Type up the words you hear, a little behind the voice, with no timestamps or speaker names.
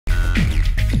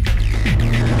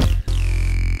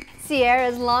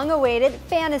Sierra's long-awaited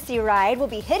Fantasy Ride will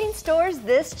be hitting stores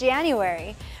this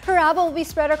January. Her album will be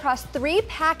spread across 3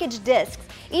 package discs,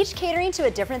 each catering to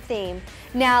a different theme.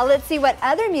 Now let's see what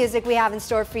other music we have in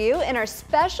store for you in our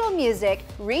special music,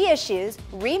 reissues,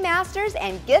 remasters,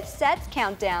 and gift sets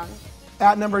countdown.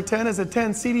 At number 10 is a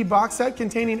 10 CD box set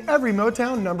containing every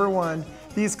Motown #1.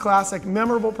 These classic,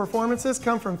 memorable performances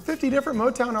come from 50 different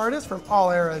Motown artists from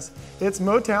all eras. It's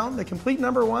Motown, the complete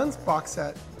 #1s box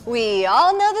set. We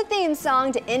all know the theme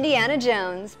song to Indiana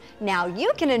Jones. Now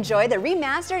you can enjoy the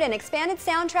remastered and expanded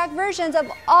soundtrack versions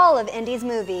of all of Indy's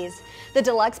movies. The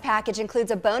deluxe package includes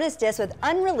a bonus disc with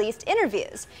unreleased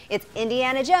interviews. It's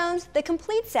Indiana Jones, the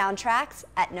complete soundtracks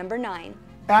at number 9.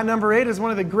 At number 8 is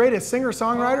one of the greatest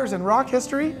singer-songwriters in rock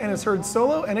history and is heard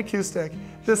solo and acoustic.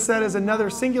 This set is another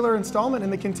singular installment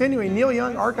in the continuing Neil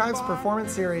Young Archives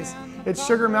performance series. It's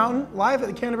Sugar Mountain, live at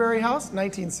the Canterbury House,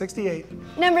 1968.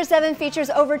 Number 7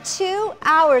 features over 2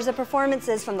 hours of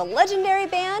performances from the legendary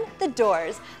band, The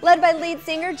Doors, led by lead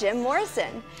singer Jim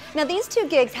Morrison. Now these 2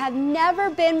 gigs have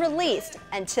never been released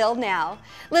until now.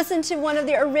 Listen to one of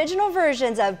the original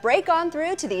versions of Break On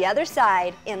Through to the Other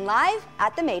Side in Live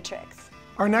at the Matrix.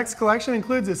 Our next collection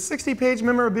includes a 60-page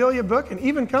memorabilia book and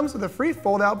even comes with a free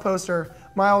fold-out poster.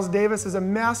 Miles Davis is a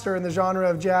master in the genre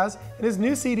of jazz, and his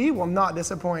new CD will not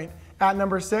disappoint. At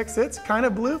number 6, it's Kind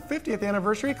of Blue 50th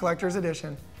Anniversary Collector's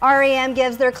Edition. REM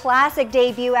gives their classic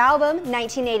debut album,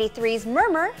 1983's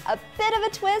MURMUR, a bit of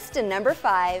a twist in number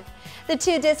 5. The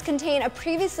 2 discs contain a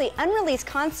previously unreleased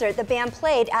concert the band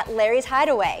played at Larry's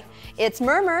Hideaway. It's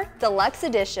MURMUR Deluxe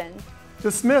Edition.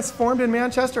 The Smiths formed in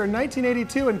Manchester in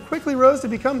 1982 and quickly rose to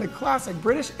become the classic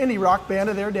British indie rock band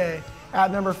of their day. At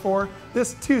number 4,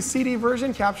 this 2 CD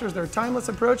version captures their timeless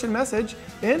approach and message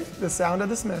in The Sound of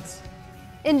the Smiths.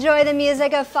 Enjoy the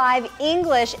music of 5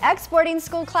 English exporting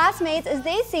school classmates as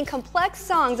they sing complex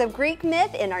songs of Greek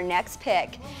myth in our next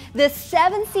pick. This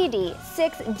 7 CD,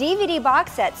 6 DVD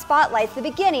box set spotlights the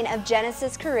beginning of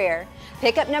Genesis' career.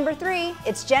 Pick up number 3,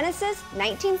 it's Genesis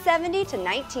 1970 to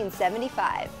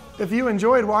 1975. If you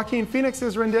enjoyed Joaquin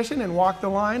Phoenix's rendition in Walk the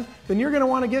Line, then you're going to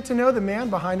want to get to know the man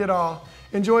behind it all.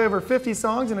 Enjoy over 50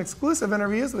 songs and exclusive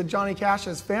interviews with Johnny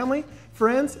Cash's family,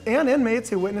 friends, and inmates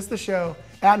who witnessed the show.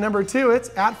 At number 2, it's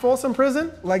At Folsom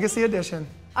Prison, Legacy Edition.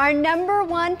 Our number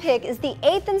 1 pick is the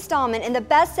 8th installment in the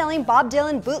best-selling Bob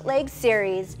Dylan Bootleg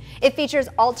series. It features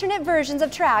alternate versions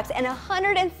of tracks and a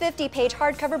 150-page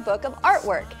hardcover book of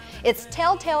artwork. It's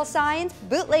Telltale Signs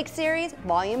Bootleg Series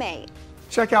Volume 8.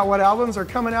 Check out what albums are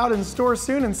coming out in stores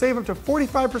soon and save up to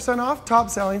 45% off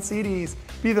top-selling CDs.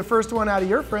 Be the first one out of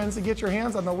your friends to get your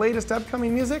hands on the latest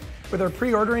upcoming music with our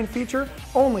pre-ordering feature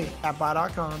only at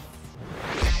buy.com.